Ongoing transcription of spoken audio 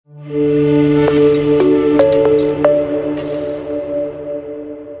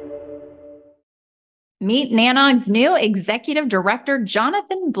meet NANOG's new executive director,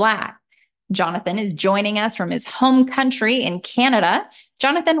 Jonathan Black. Jonathan is joining us from his home country in Canada.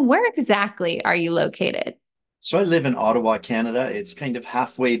 Jonathan, where exactly are you located? So I live in Ottawa, Canada. It's kind of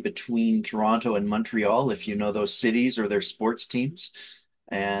halfway between Toronto and Montreal, if you know those cities or their sports teams.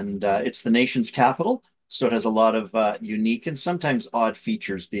 And it's the nation's capital. So it has a lot of unique and sometimes odd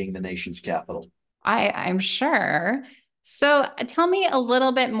features being the nation's capital. I'm sure. So tell me a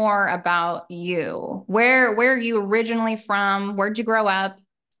little bit more about you. Where are you originally from? Where'd you grow up?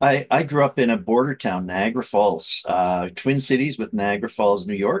 I grew up in a border town, Niagara Falls, Twin Cities with Niagara Falls,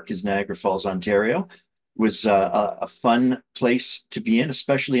 New York is Niagara Falls, Ontario. Was a fun place to be in,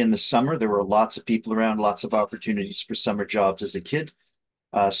 especially in the summer. There were lots of people around, lots of opportunities for summer jobs as a kid.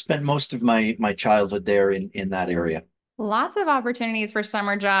 Spent most of my childhood there in that area. Lots of opportunities for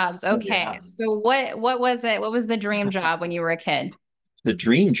summer jobs. Oh, Okay. yeah. So what was it? What was the dream job when you were a kid? The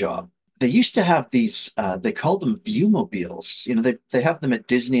dream job. They used to have these, they called them viewmobiles. They have them at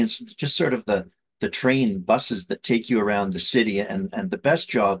Disney and just sort of the train buses that take you around the city. And the best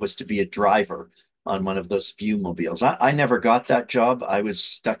job was to be a driver on one of those viewmobiles. I never got that job. I was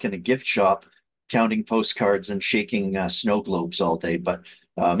stuck in a gift shop counting postcards and shaking snow globes all day. But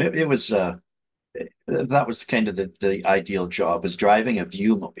it was that was kind of the ideal job, was driving a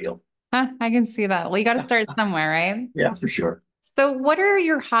viewmobile. Huh, I can see that. Well, you got to start somewhere, right? Yeah, for sure. So what are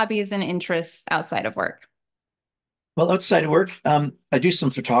your hobbies and interests outside of work? Well, outside of work, I do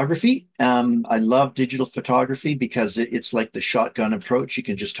some photography. I love digital photography because it's like the shotgun approach. You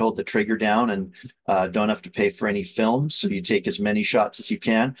can just hold the trigger down and don't have to pay for any films. So you take as many shots as you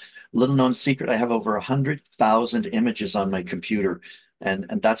can. Little known secret, I have over 100,000 images on my computer. And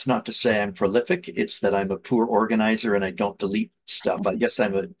that's not to say I'm prolific. It's that I'm a poor organizer and I don't delete stuff. I guess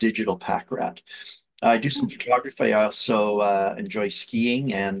I'm a digital pack rat. I do some photography. I also enjoy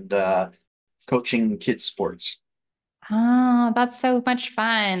skiing and coaching kids sports. Oh, that's so much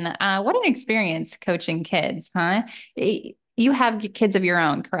fun. What an experience coaching kids, huh? You have kids of your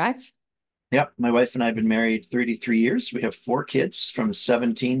own, correct? Yep, my wife and I have been married 33 years. We have four kids from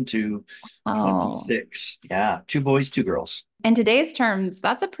 17 to Oh, 26. Yeah, two boys, two girls. in today's terms,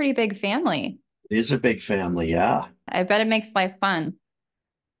 that's a pretty big family. It is a big family, yeah. I bet it makes life fun.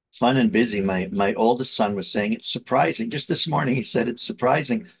 Fun and busy. My oldest son was saying it's surprising. Just this morning, he said it's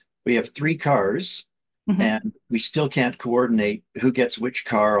surprising. We have three cars Mhm. and we still can't coordinate who gets which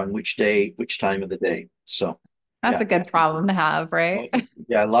car on which day, which time of the day. So, That's yeah. a good problem to have, right?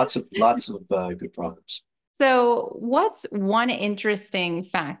 Yeah, lots of good problems. So, what's one interesting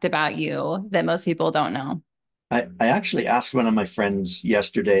fact about you that most people don't know? I actually asked one of my friends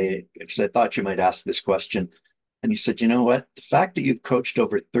yesterday because I thought you might ask this question. And he said, you know what? The fact that you've coached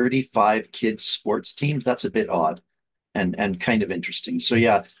over 35 kids' sports teams, that's a bit odd and kind of interesting. So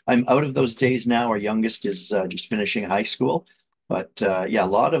yeah, I'm out of those days now. Our youngest is just finishing high school. But yeah, a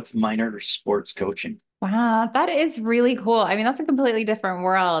lot of minor sports coaching. Wow, that is really cool. I mean, that's a completely different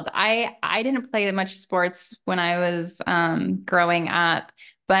world. I didn't play much sports when I was growing up,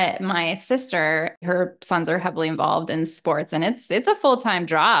 but my sister, her sons are heavily involved in sports, and it's a full-time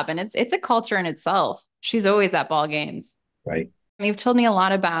job, and it's a culture in itself. She's always at ball games. Right. You've told me a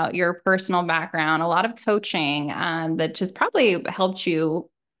lot about your personal background, a lot of coaching that just probably helped you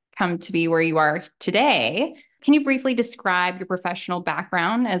come to be where you are today. Can you briefly describe your professional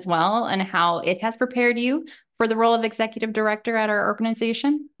background as well and how it has prepared you for the role of executive director at our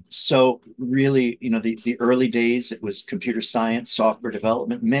organization? So really, the early days, it was computer science, software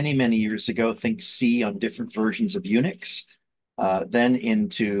development, many years ago. Think C on different versions of Unix. Then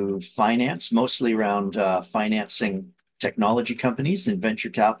into finance, mostly around financing technology companies and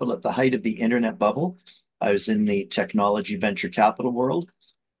venture capital. At the height of the internet bubble, I was in the technology venture capital world.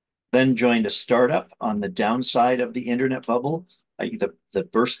 Then joined a startup on the downside of the internet bubble, the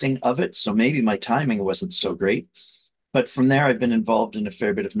bursting of it. So maybe my timing wasn't so great. But from there, I've been involved in a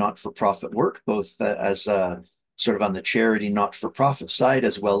fair bit of not-for-profit work, both as sort of on the charity not-for-profit side,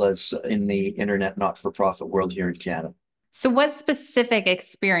 as well as in the internet not-for-profit world here in Canada. So, what specific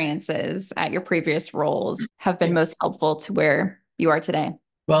experiences at your previous roles have been most helpful to where you are today?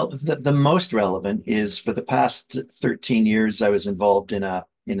 Well, the most relevant is for the past 13 years, I was involved in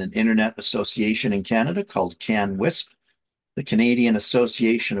an internet association in Canada called CanWISP, the Canadian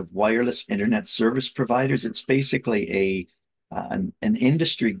Association of Wireless Internet Service Providers. It's basically an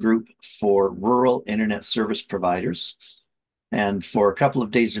industry group for rural internet service providers. And for a couple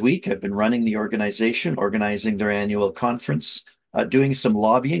of days a week, I've been running the organization, organizing their annual conference, doing some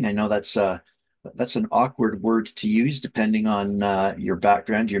lobbying. I know that's an awkward word to use depending on your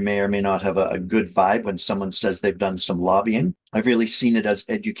background. You may or may not have a good vibe when someone says they've done some lobbying. I've really seen it as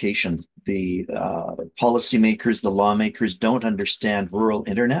education the policymakers, the lawmakers don't understand rural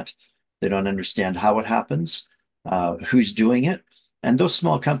internet. They don't understand how it happens, who's doing it, and those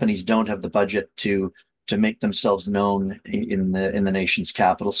small companies don't have the budget to make themselves known in the nation's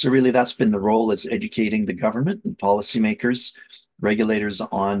capital. So really, that's been the role, is educating the government and policymakers, regulators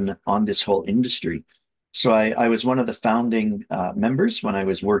on this whole industry. So I was one of the founding members when I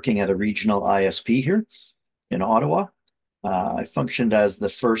was working at a regional ISP here in Ottawa. I functioned as the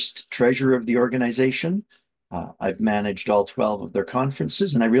first treasurer of the organization. I've managed all 12 of their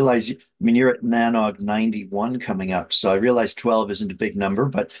conferences, and I realize, I mean, you're at NANOG 91 coming up, so I realize 12 isn't a big number,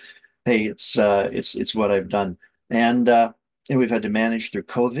 but hey, it's what I've done, and we've had to manage through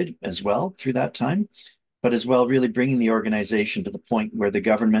COVID as well through that time, but as well, really bringing the organization to the point where the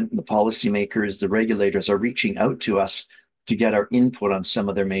government, the policymakers, the regulators are reaching out to us to get our input on some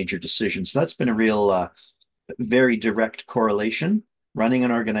of their major decisions. So that's been a real very direct correlation, running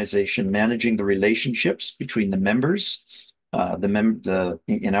an organization, managing the relationships between the members,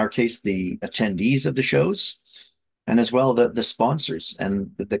 in our case, the attendees of the shows, and as well the sponsors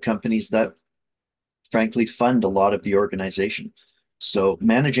and the companies that frankly fund a lot of the organization. So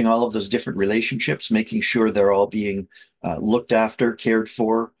managing all of those different relationships, making sure they're all being looked after, cared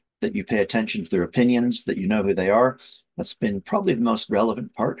for, that you pay attention to their opinions, that you know who they are. That's been probably the most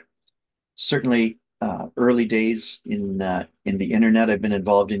relevant part. Certainly, early days in the internet. I've been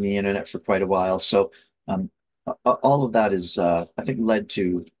involved in the internet for quite a while, so all of that is, I think, led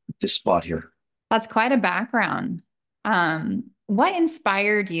to this spot here. That's quite a background. What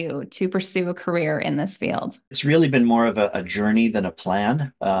inspired you to pursue a career in this field? It's really been more of a journey than a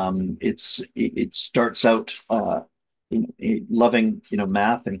plan. It starts out loving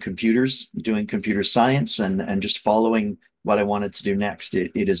math and computers, doing computer science, and just following what I wanted to do next.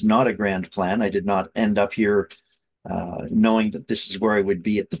 It is not a grand plan. I did not end up here knowing that this is where I would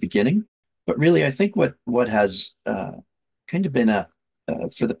be at the beginning. But really, I think what has kind of been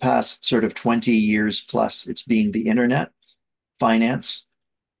for the past sort of 20 years plus, it's being the internet, finance,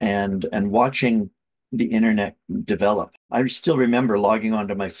 and watching the internet develop. I still remember logging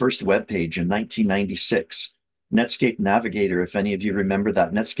onto my first web page in 1996. Netscape Navigator, if any of you remember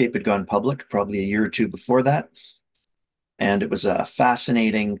that. Netscape had gone public probably a year or two before that. And it was a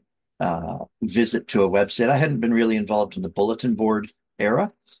fascinating visit to a website. I hadn't been really involved in the bulletin board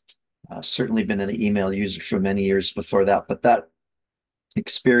era. Certainly been an email user for many years before that, but that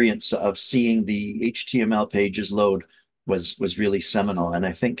experience of seeing the HTML pages load was really seminal. And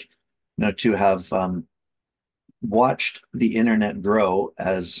I think, to have watched the internet grow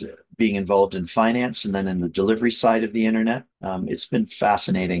as being involved in finance and then in the delivery side of the internet, it's been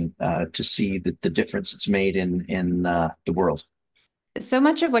fascinating to see the difference it's made in the world. So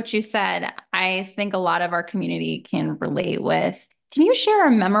much of what you said, I think a lot of our community can relate with. Can you share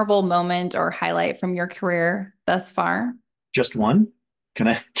a memorable moment or highlight from your career thus far? Just one? Can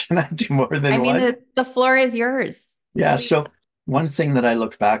I do more I than mean, one? the floor is yours. Yeah. Please. So one thing that I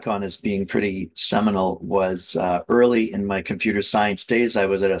look back on as being pretty seminal was early in my computer science days. I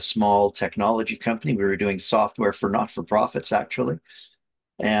was at a small technology company. We were doing software for not-for-profits, actually.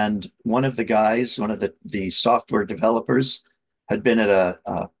 And one of the guys, one of the software developers, had been at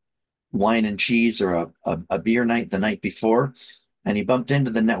a wine and cheese or a beer night the night before, and he bumped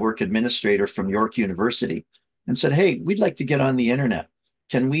into the network administrator from York University and said, "Hey, we'd like to get on the internet.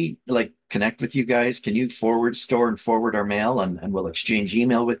 Can we like connect with you guys? Can you store and forward our mail, and we'll exchange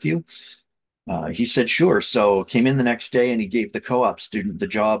email with you?" He said, "Sure." So came in the next day and he gave the co-op student the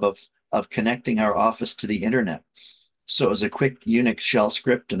job of connecting our office to the internet. So it was a quick Unix shell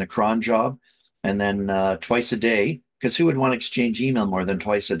script and a cron job. And then twice a day, because who would want to exchange email more than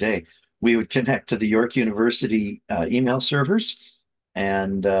twice a day? We would connect to the York University email servers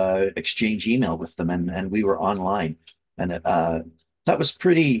and exchange email with them. And we were online. And that was a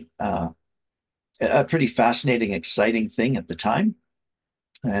pretty fascinating, exciting thing at the time.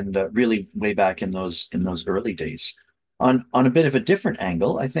 And really way back in those early days. On a bit of a different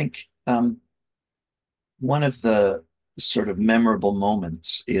angle, I think one of the sort of memorable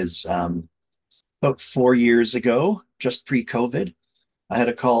moments is about 4 years ago, just pre-COVID. I had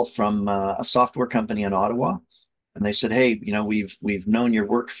a call from a software company in Ottawa, and they said, "Hey, we've known your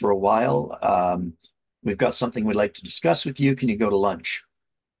work for a while. We've got something we'd like to discuss with you. Can you go to lunch?"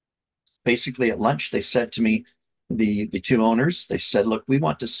 Basically, at lunch, they said to me, the two owners, they said, "Look, we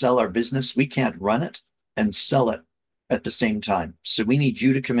want to sell our business. We can't run it and sell it at the same time. So we need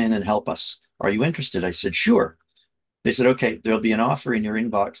you to come in and help us. Are you interested?" I said, "Sure." They said, "Okay, there'll be an offer in your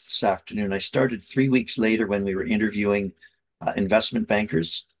inbox this afternoon." I started 3 weeks later when we were interviewing investment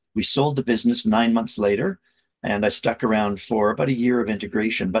bankers. We sold the business 9 months later, and I stuck around for about a year of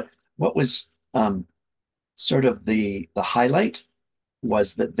integration. But what was sort of the highlight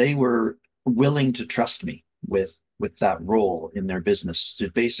was that they were willing to trust me with that role in their business to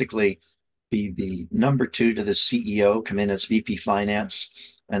basically be the number two to the CEO, come in as VP Finance,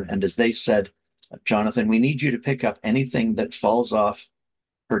 and as they said, Jonathan, we need you to pick up anything that falls off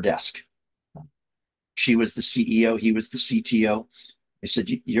her desk. She was the CEO, he was the CTO. They said,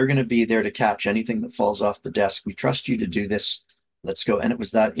 you're going to be there to catch anything that falls off the desk. We trust you to do this. Let's go. And it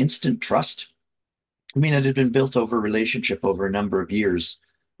was that instant trust. I mean, it had been built over a relationship over a number of years.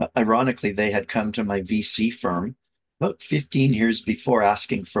 Ironically, they had come to my VC firm about 15 years before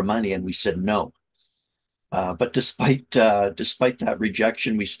asking for money, and we said no. But despite that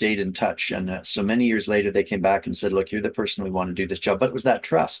rejection, we stayed in touch. And so many years later, they came back and said, "Look, you're the person we want to do this job." But it was that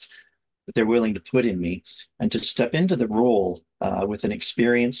trust that they're willing to put in me, and to step into the role with an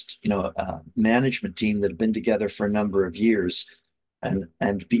experienced, management team that have been together for a number of years,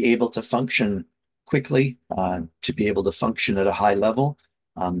 and be able to function quickly, to be able to function at a high level.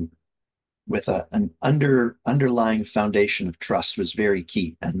 With an underlying foundation of trust was very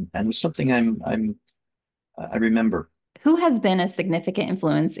key, and was something I remember. Who has been a significant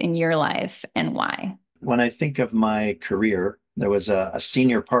influence in your life and why? When I think of my career, there was a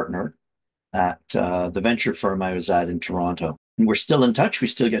senior partner at the venture firm I was at in Toronto. And we're still in touch. We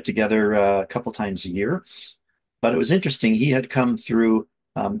still get together a couple times a year. But it was interesting. He had come through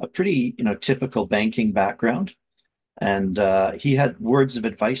a pretty, typical banking background, and he had words of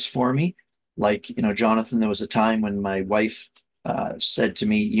advice for me, like, Jonathan, there was a time when my wife said to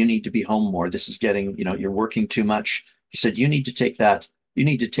me, "You need to be home more. This is getting, you're working too much." He said, "You need to take that. You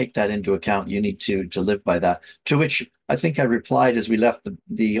need to take that into account. You need to live by that." To which I think I replied as we left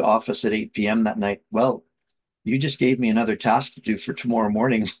the office at 8 p.m. that night, "Well, you just gave me another task to do for tomorrow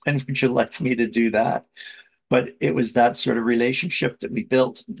morning. When would you like me to do that?" But it was that sort of relationship that we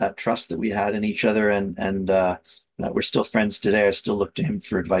built, that trust that we had in each other, and we're still friends today. I still look to him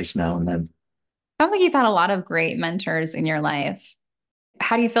for advice now and then. Sounds like you've had a lot of great mentors in your life.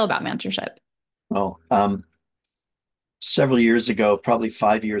 How do you feel about mentorship? Oh, several years ago, probably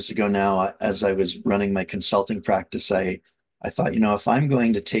 5 years ago now, as I was running my consulting practice, I thought, if I'm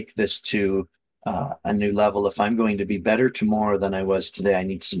going to take this to a new level, if I'm going to be better tomorrow than I was today, I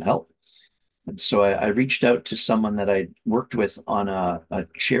need some help. And so I reached out to someone that I worked with on a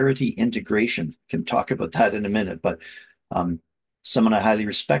charity integration. Can talk about that in a minute, but um, someone I highly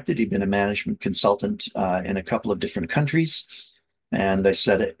respected. He'd been a management consultant in a couple of different countries. And I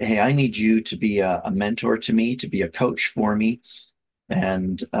said, "Hey, I need you to be a mentor to me, to be a coach for me."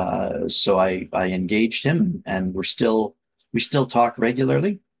 And so I engaged him, and we still talk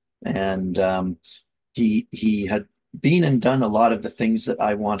regularly. And he had been and done a lot of the things that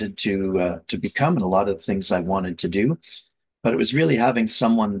I wanted to become, and a lot of the things I wanted to do. But it was really having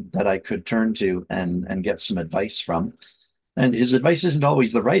someone that I could turn to and get some advice from. And his advice isn't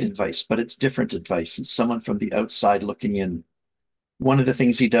always the right advice, but it's different advice. It's someone from the outside looking in. One of the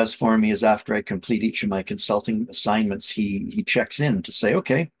things he does for me is after I complete each of my consulting assignments, he checks in to say,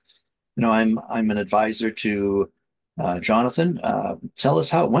 "Okay, I'm an advisor to Jonathan. Tell us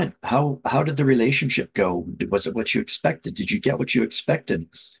how it went. How did the relationship go? Was it what you expected? Did you get what you expected?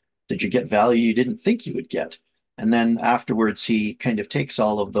 Did you get value you didn't think you would get?" And then afterwards, he kind of takes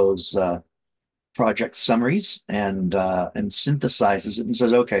all of those project summaries and synthesizes it and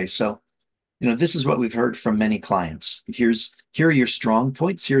says, "Okay, so this is what we've heard from many clients. Here are your strong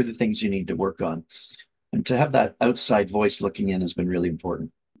points. Here are the things you need to work on." And to have that outside voice looking in has been really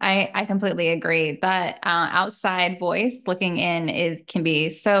important. I completely agree that outside voice looking in is can be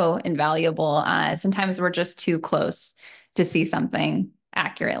so invaluable. Sometimes we're just too close to see something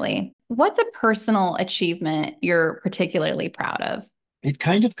accurately. What's a personal achievement you're particularly proud of? It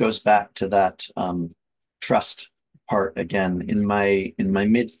kind of goes back to that trust part again. In my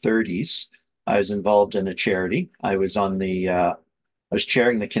mid 30s, I was involved in a charity. I was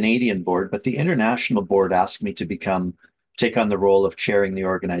chairing the Canadian board, but the international board asked me to take on the role of chairing the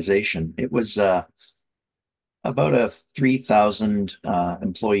organization. It was about a 3,000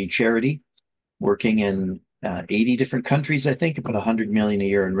 employee charity working in 80 different countries, I think, about 100 million a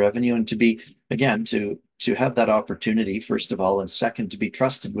year in revenue. And to be, again, to have that opportunity, first of all, and second, to be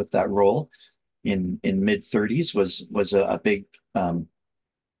trusted with that role in mid 30s was a big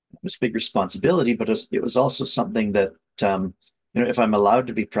was a big responsibility, but it was also something that if I'm allowed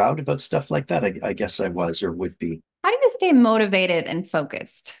to be proud about stuff like that, I guess I was or would be. How do you stay motivated and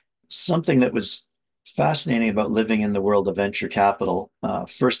focused? Something that was fascinating about living in the world of venture capital.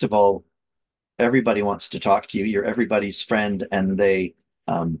 First of all, everybody wants to talk to you. You're everybody's friend, and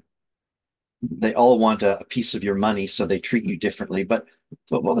um, they all want a piece of your money, so they treat you differently. But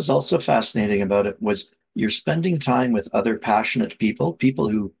what was also fascinating about it was you're spending time with other passionate people, people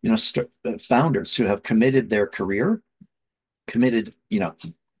who, founders who have committed their career, committed,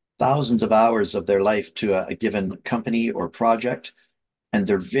 thousands of hours of their life to a given company or project, and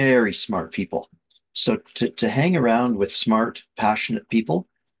they're very smart people. So to hang around with smart, passionate people,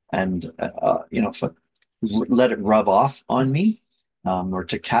 and let it rub off on me, or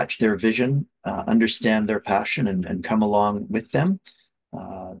to catch their vision, understand their passion, and come along with them.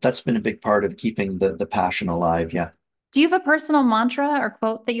 That's been a big part of keeping the passion alive. Yeah. Do you have a personal mantra or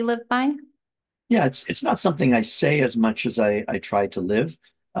quote that you live by? Yeah, it's not something I say as much as I try to live,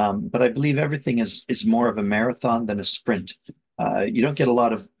 but I believe everything is more of a marathon than a sprint. You don't get a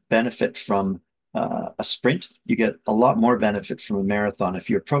lot of benefit from a sprint. You get a lot more benefit from a marathon. If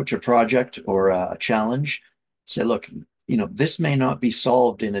you approach a project or a challenge, say, look, this may not be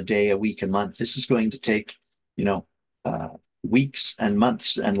solved in a day, a week, a month. This is going to take, you know, uh, weeks and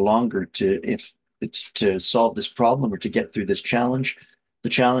months and longer to if it's to solve this problem or to get through this challenge. The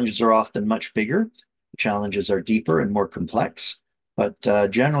challenges are often much bigger. The challenges are deeper and more complex. But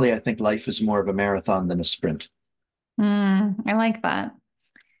generally, I think life is more of a marathon than a sprint. I like that.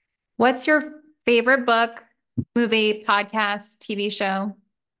 What's your favorite book, movie, podcast, TV show,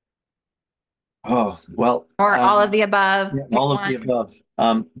 Oh, well, or all of the above? yeah, Pick all of the one.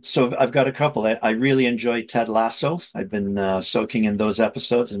 above. So I've got a couple. I really enjoy Ted Lasso. I've been soaking in those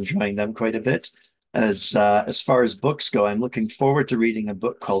episodes, enjoying them quite a bit. As far as books go, I'm looking forward to reading a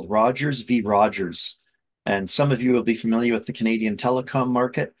book called Rogers v. Rogers. And some of you will be familiar with the Canadian telecom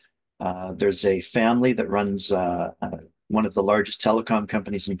market. There's a family that runs one of the largest telecom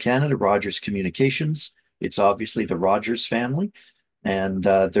companies in Canada, Rogers Communications. It's obviously the Rogers family. And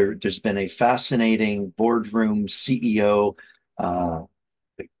there's been a fascinating boardroom CEO uh,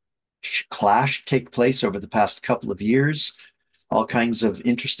 clash take place over the past couple of years. All kinds of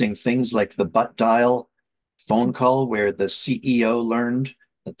interesting things like the butt dial phone call where the CEO learned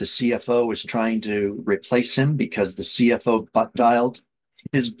that the CFO was trying to replace him because the CFO butt dialed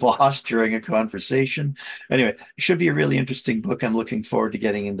his boss during a conversation. Anyway, it should be a really interesting book. I'm looking forward to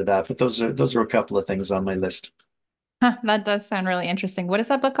getting into that. But those are a couple of things on my list. Huh, that does sound really interesting. What is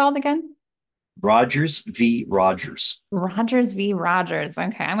that book called again? Rogers v. Rogers. Rogers v. Rogers.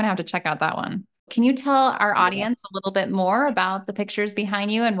 Okay, I'm gonna have to check out that one. Can you tell our Yeah. audience a little bit more about the pictures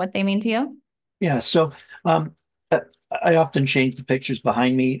behind you and what they mean to you? Yeah. So um, uh, I often change the pictures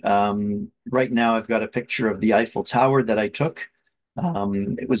behind me. Right now, I've got a picture of the Eiffel Tower that I took.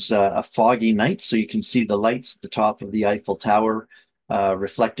 It was a foggy night, so you can see the lights at the top of the Eiffel Tower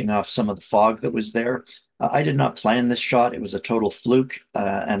reflecting off some of the fog that was there. I did not plan this shot. It was a total fluke.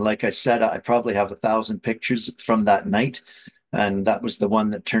 And like I said, I probably have 1,000 pictures from that night. And that was the one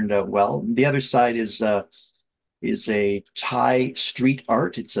that turned out well. The other side is a Thai street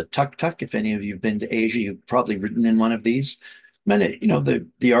art. It's a tuk-tuk. If any of you have been to Asia, you've probably ridden in one of these. And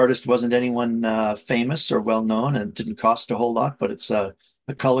the artist wasn't anyone famous or well known, and it didn't cost a whole lot, but it's a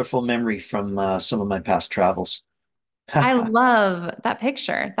colorful memory from some of my past travels. I love that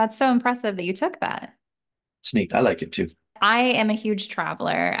picture. That's so impressive that you took that. It's neat. I like it too. I am a huge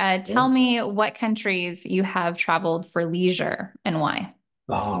traveler. Yeah. Tell me what countries you have traveled for leisure and why.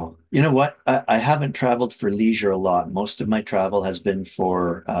 Oh, you know what? I haven't traveled for leisure a lot. Most of my travel has been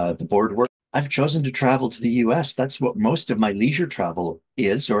for the board work. I've chosen to travel to the US. That's what most of my leisure travel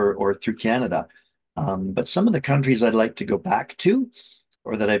is, or through Canada. But some of the countries I'd like to go back to,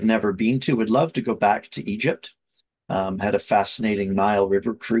 or that I've never been to, would love to go back to Egypt. Had a fascinating Nile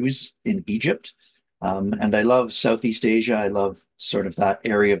River cruise in Egypt. And I love Southeast Asia. I love sort of that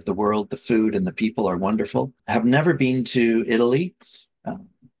area of the world. The food and the people are wonderful. Have never been to Italy. Uh,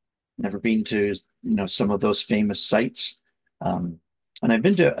 Never been to, some of those famous sites. Um, and I've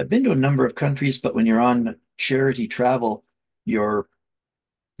been to a number of countries, but when you're on charity travel, you're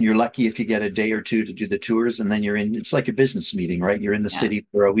you're lucky if you get a day or two to do the tours, and then it's like a business meeting, right? You're in the Yeah. city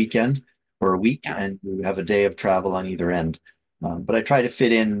for a weekend or a week, Yeah. and you have a day of travel on either end. But I try to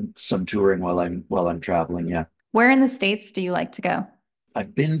fit in some touring while I'm traveling. Yeah. Where in the States do you like to go?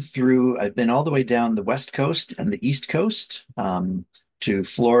 I've been all the way down the West Coast and the East Coast, to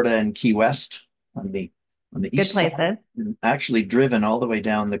Florida and Key West on the Good east side, places. and actually driven all the way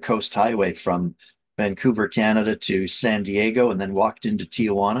down the Coast Highway from Vancouver, Canada to San Diego, and then walked into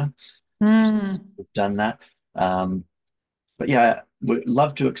Tijuana. Just Mm. done that. Um, but yeah, would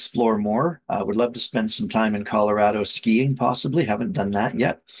love to explore more. Would love to spend some time in Colorado skiing, possibly. Haven't done that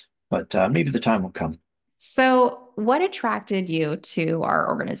yet, but maybe the time will come. So, what attracted you to our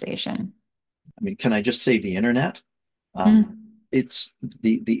organization? I mean, can I just say the internet? Um, Mm. it's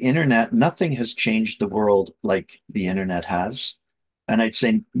the internet. Nothing has changed the world like the internet has. And I'd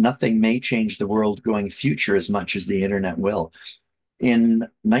say nothing may change the world going future as much as the internet will. In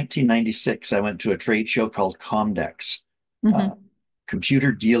 1996, I went to a trade show called Comdex, uh, Hmm.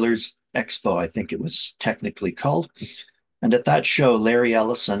 Computer Dealers Expo, I think it was technically called. And at that show, Larry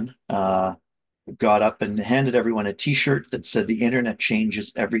Ellison got up and handed everyone a T-shirt that said "The internet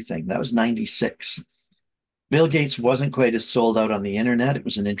changes everything." That was 96. Bill Gates wasn't quite as sold out on the internet. It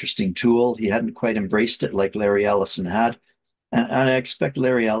was an interesting tool. He hadn't quite embraced it like Larry Ellison had. And I expect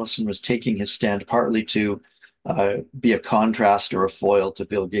Larry Ellison was taking his stand partly to be a contrast or a foil to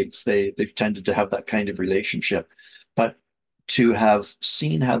Bill Gates. They've tended to have that kind of relationship. But to have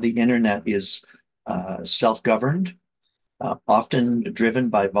seen how the internet is self-governed, often driven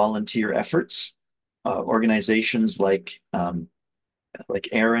by volunteer efforts, organizations like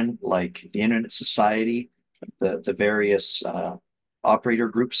Aaron, like the Internet Society, the various operator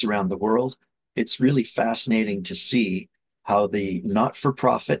groups around the world. It's really fascinating to see how the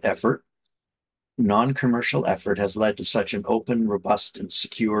not-for-profit effort, non-commercial effort has led to such an open, robust, and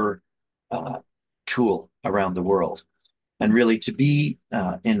secure uh, tool around the world. And really to be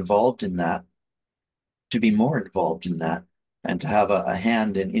involved in that, to be more involved in that, and to have a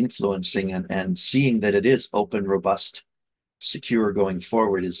hand in influencing and seeing that it is open, robust, secure going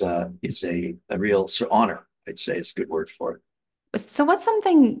forward is a real honor. I'd say it's a good word for it. So what's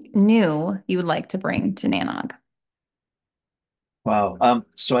something new you would like to bring to Nanog? Wow.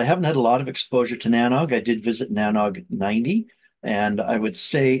 So I haven't had a lot of exposure to Nanog. I did visit Nanog 90, and I would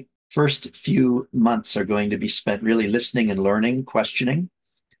say first few months are going to be spent really listening and learning, questioning.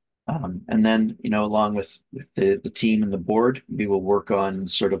 And then, along with the team and the board, we will work on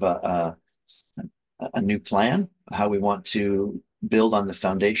sort of a new plan, how we want to build on the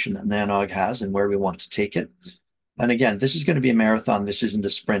foundation that Nanog has and where we want to take it. And again, this is going to be a marathon. This isn't a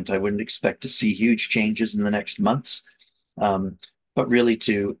sprint. I wouldn't expect to see huge changes in the next months. Um, but really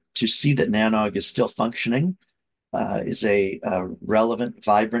to see that Nanog is still functioning is a relevant,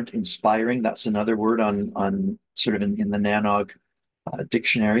 vibrant, inspiring. That's another word on sort of in the Nanog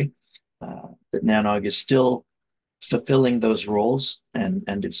dictionary. That Nanog is still fulfilling those roles, and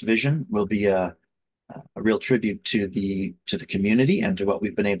its vision will be a real tribute to the community and to what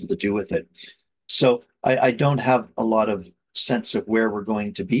we've been able to do with it. So I don't have a lot of sense of where we're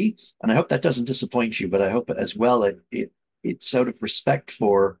going to be, and I hope that doesn't disappoint you. But I hope as well it's out of respect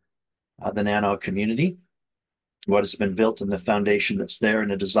for the nano community, what has been built, and the foundation that's there,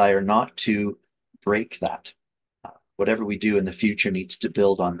 and a desire not to break that. Whatever we do in the future needs to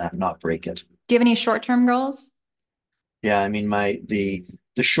build on that, not break it. Do you have any short-term goals? Yeah, I mean, the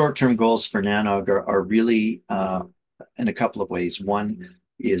short-term goals for Nanog are really in a couple of ways. One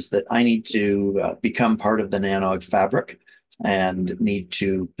is that I need to become part of the Nanog fabric and need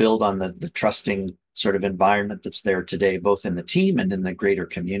to build on the trusting sort of environment that's there today, both in the team and in the greater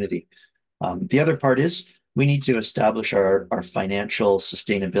community. The other part is we need to establish our financial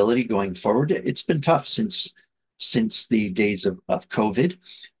sustainability going forward. It's been tough since the days of COVID,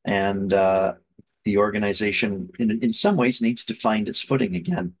 and the organization in some ways needs to find its footing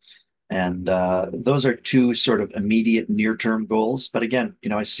again. And those are two sort of immediate near-term goals. But again,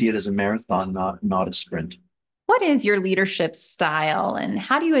 I see it as a marathon, not a sprint. What is your leadership style and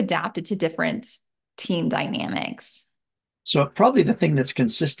how do you adapt it to different team dynamics? So probably the thing that's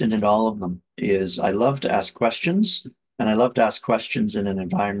consistent in all of them is I love to ask questions, and I love to ask questions in an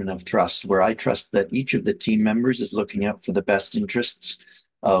environment of trust where I trust that each of the team members is looking out for the best interests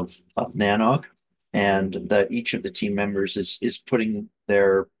of Nanog, and that each of the team members is putting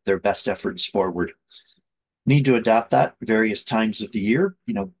their best efforts forward. Need to adapt that various times of the year.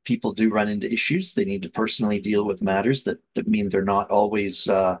 People do run into issues. They need to personally deal with matters that mean they're not always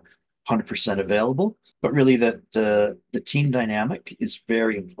 100% available. But really, the team dynamic is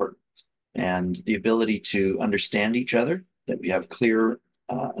very important, and the ability to understand each other, that we have clear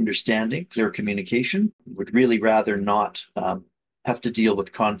understanding, clear communication. Would really rather not have to deal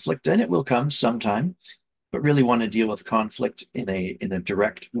with conflict, and it will come sometime, but really want to deal with conflict in a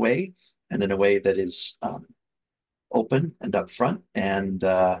direct way and in a way that is open and upfront, and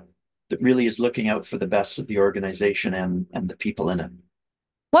that really is looking out for the best of the organization and the people in it.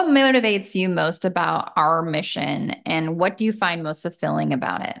 What motivates you most about our mission and what do you find most fulfilling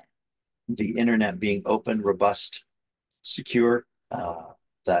about it? The internet being open, robust, secure,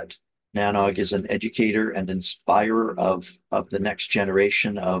 that Nanog is an educator and inspirer of the next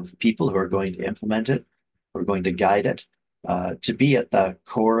generation of people who are going to implement it, who are going to guide it. To be at the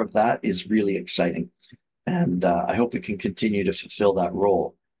core of that is really exciting. And I hope we can continue to fulfill that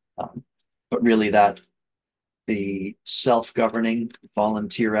role. Um, but really, that the self-governing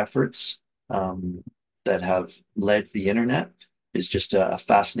volunteer efforts um, that have led the internet is just a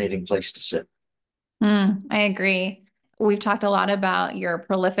fascinating place to sit. I agree. We've talked a lot about your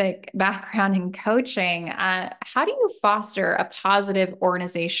prolific background in coaching. How do you foster a positive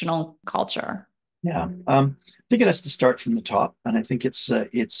organizational culture? Yeah, I think it has to start from the top, and I think it's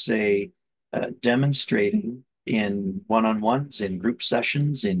a demonstrating in one-on-ones, in group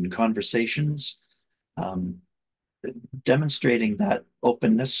sessions, in conversations, um, demonstrating that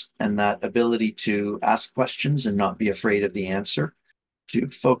openness and that ability to ask questions and not be afraid of the answer, to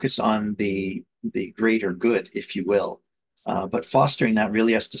focus on the greater good, if you will. But fostering that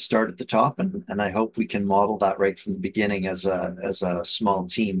really has to start at the top, and I hope we can model that right from the beginning as a small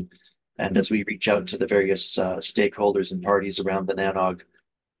team, and as we reach out to the various stakeholders and parties around the NANOG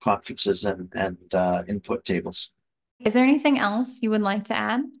conferences and input tables. Is there anything else you would like to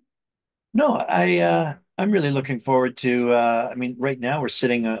add? No, I'm really looking forward to. I mean, right now we're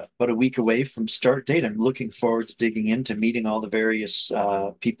sitting about a week away from start date. I'm looking forward to digging into meeting all the various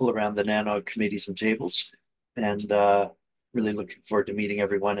people around the NANOG committees and tables, and really looking forward to meeting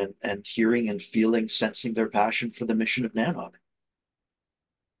everyone and hearing and feeling, sensing their passion for the mission of NANOG.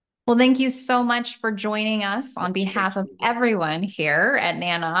 Well, thank you so much for joining us on It's great behalf to of be here. everyone here at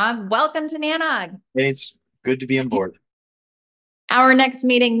NANOG. Welcome to NANOG. Hey, it's good to be on board. Our next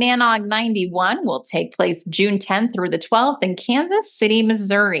meeting, NANOG 91, will take place June 10th through the 12th in Kansas City,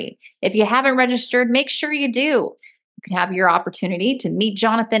 Missouri. If you haven't registered, make sure you do. You can have your opportunity to meet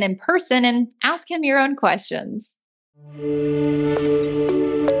Jonathan in person and ask him your own questions.